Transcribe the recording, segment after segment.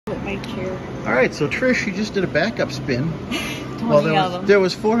my chair. All right, so Trish, she just did a backup spin. 20 Well, of them. there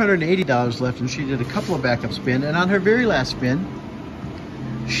was $480 left, and she did a couple of backup spin. And on her very last spin,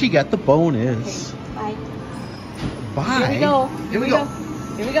 she got the bonus. Bye. Bye. Here we go. Here we go.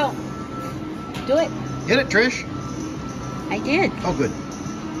 Here we go. Do it. Get it, Trish. I did. Oh, good.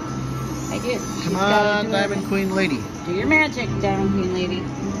 I did. Come on, Diamond Queen Lady. Do your magic, Diamond Queen Lady.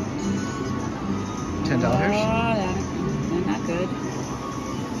 $10. Oh, they're not good.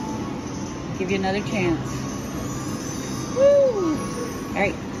 Give you another chance. Woo! All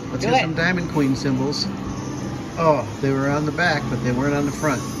right. Let's do get it. some Diamond Queen symbols. Oh, they were on the back, but they weren't on the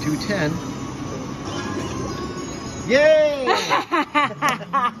front. 210. Yay!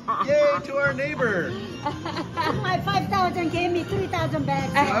 Yay to our neighbor. My 5,000 gave me 3,000 back.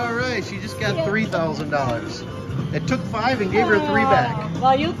 All right, she just got $3,000. It took 5 and gave her 3 back.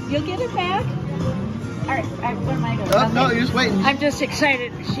 Well, you'll get it back. All right, what am I doing? Oh, no, you're just waiting. I'm just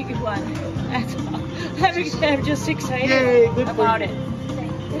excited. She won. That's all. I'm just excited Yay, good for about you. it.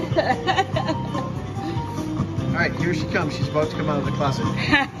 All right, here she comes. She's about to come out of the closet.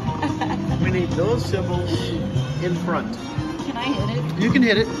 We need those symbols in front. Can I hit it? You can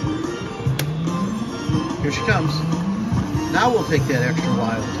hit it. Here she comes. Now we'll take that extra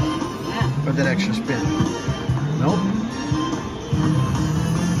wild. Yeah. Or that extra spin. Nope.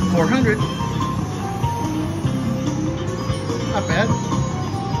 400. Not bad.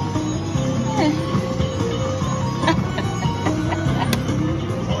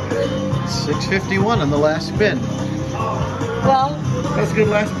 $651 on the last spin. Well, That's a good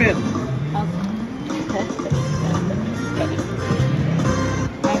last spin. I'm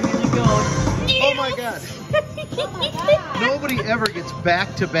gonna go. Oh my God. Nobody ever gets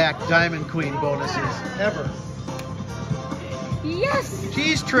back-to-back Diamond Queen bonuses. Ever. Yes.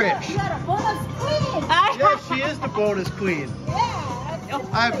 She's Trish. You got a bonus queen. Yes, she is the bonus queen. Yeah.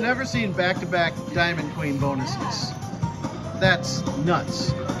 I've never seen back-to-back Diamond Queen bonuses. That's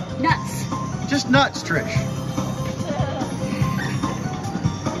nuts. Nuts. Just nuts, Trish.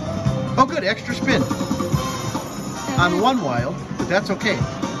 Oh good, extra spin. On one wild, but that's okay.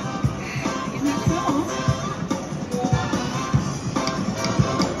 You never know.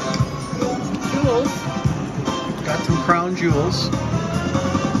 Jewels. Got some crown jewels.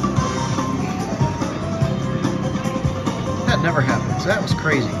 That never happens. That was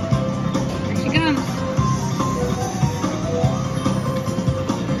crazy. Here she comes.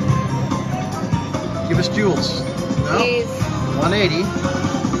 Give us jewels. No. Please. 180.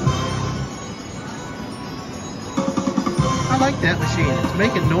 I like that machine. It's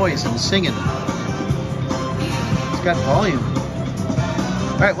making noise and singing. It's got volume.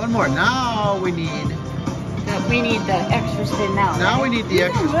 All right, one more. Now we need. We need the extra spin now. Now we need the You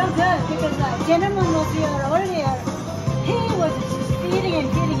extra. did real good because the gentleman was here earlier. He was just feeding and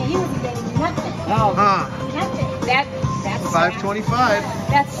feeding and he wasn't getting nothing. Oh, Nothing. that's 525.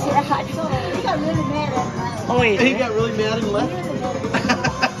 That's sad. So he got really mad at me. Oh wait. He got really mad and left.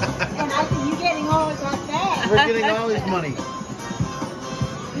 And I said, you getting all of that back. We're getting all his money.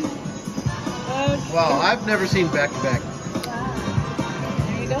 Wow, I've never seen back-to-back.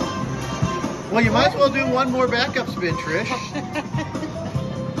 There you go. Well, you might as well do one more backup spin, Trish.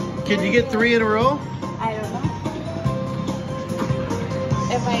 Can you get 3 in a row? I don't know.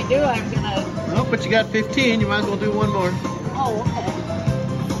 If I do, I'm gonna. Nope, but you got 15. You might as well do one more. Oh, okay.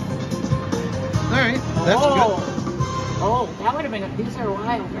 All right, that's good. Oh, that would have been. These are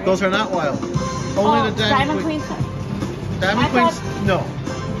wild, right? Those are not wild. Only the Diamond Queen. Diamond I Queen's, no.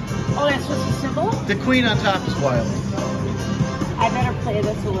 Oh, that's just a symbol? The Queen on top is wild. I better play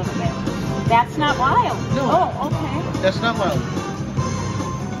this a little bit. That's not wild. No. Oh, okay. That's not wild.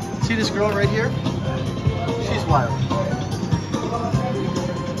 See this girl right here? She's wild.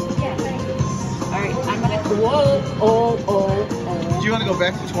 All right, I'm gonna. Whoa! Oh! Do you want to go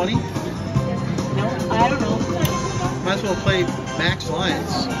back to 20? No, I don't know. Might as well play Max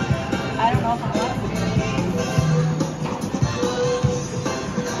Lions. I don't know if I want to.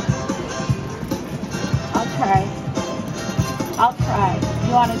 I'll try.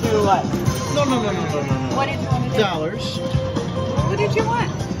 You want to do what? No. What did you want to do? Dollars. What did you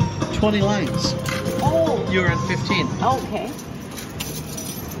want? 20 lines. Oh. You're at 15. Okay.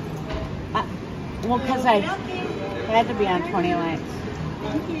 Well, because I had to be on 20 lines.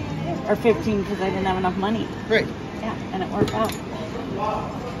 Or 15 because I didn't have enough money. Great. Yeah, and it worked out.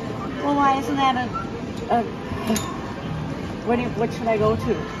 Well, why isn't that what should I go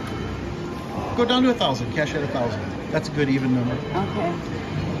to? Go down to 1,000. Cash at 1,000. That's a good even number. Okay.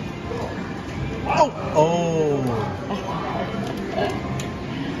 Oh!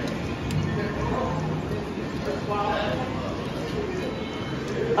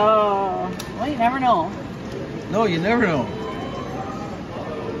 Oh, well, you never know. No, you never know.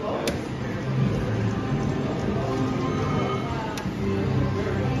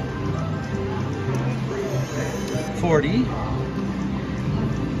 $40.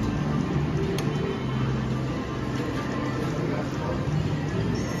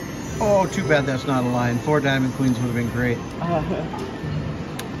 Oh, too bad that's not a line. 4 diamond queens would have been great.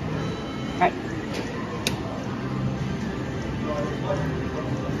 Right.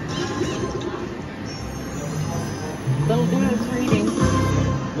 Little dude is reading.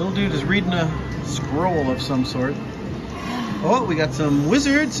 Little dude is reading a scroll of some sort. Oh, we got some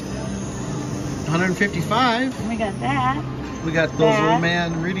wizards. 155. We got that. We got those That. old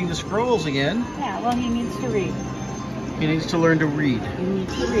man reading the scrolls again. Yeah, well, he needs to read. He needs to learn to read. You need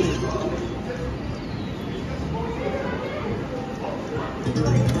to read.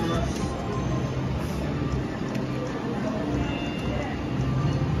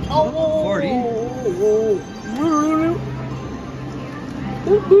 Oh, 40.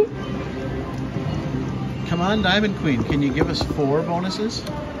 Come on, Diamond Queen. Can you give us 4 bonuses?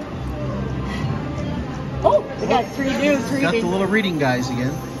 Oh, we got 3 dudes Got the reading. little reading guys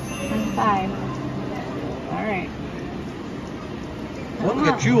again. 5. All right. Oh, we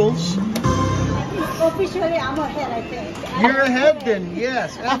got Jules. Officially, I'm ahead, I think. You're ahead then.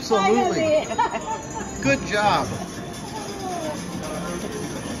 Yes, absolutely. Finally. Good job.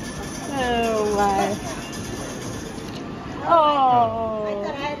 Oh, my. I Oh.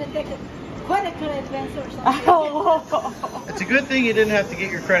 thought I had to take a credit card advance or something. Oh. It's a good thing you didn't have to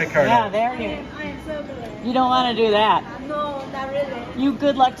get your credit card Yeah, out. there I you am so glad. You don't want to do that. No, not really. You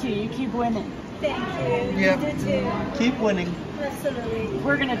good luck to you. You keep winning. Thank you. Yep. You do too. Keep winning. Absolutely.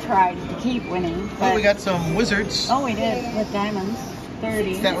 We're going to try to keep winning. Oh, but- we got some wizards. Oh, we did with diamonds.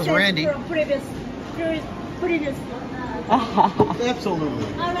 30. That was This is Randy. From previous one. Absolutely.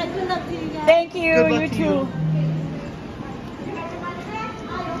 All right, good luck to you guys. Thank you. Good luck You to too. you.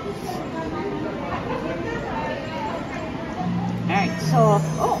 All right. So,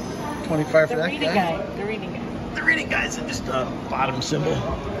 25 for the that reading guy. guy. The reading guy. The reading guy's in just a bottom symbol.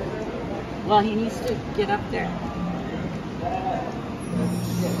 Well, he needs to get up there.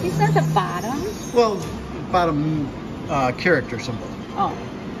 He's at the bottom. Well, bottom character symbol. Oh.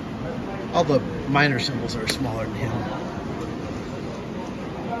 All the minor symbols are smaller than him.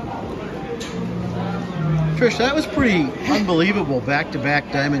 Trish, that was pretty unbelievable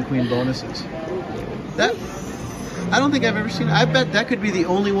back-to-back Diamond Queen bonuses. That, I don't think I've ever seen. I bet that could be the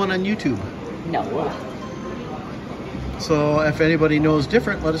only one on YouTube. No. So if anybody knows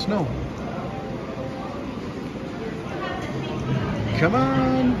different, let us know. Come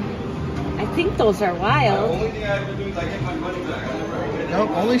on. I think those are wild. No,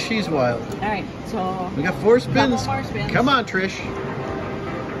 only she's wild. All right. So, We got 4 spins. Couple more spins. Come on, Trish.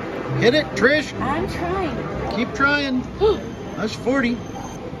 Hit it, Trish. I'm trying. Keep trying. That's 40.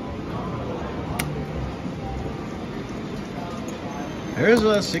 There's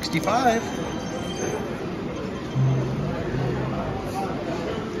a 65.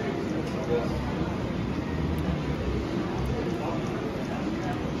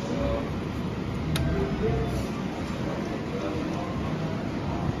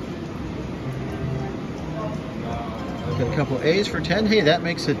 Got a couple A's for 10. Hey, that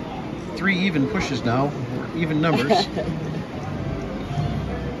makes it 3 even pushes now. Even numbers.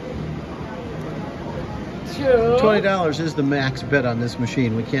 True. $20 is the max bet on this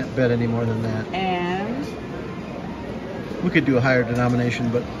machine. We can't bet any more than that. And We could do a higher denomination,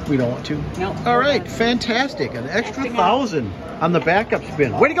 but we don't want to. nope. All right, fantastic. An extra 1,000 on the backup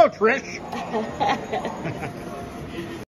spin. Way to go, Trish.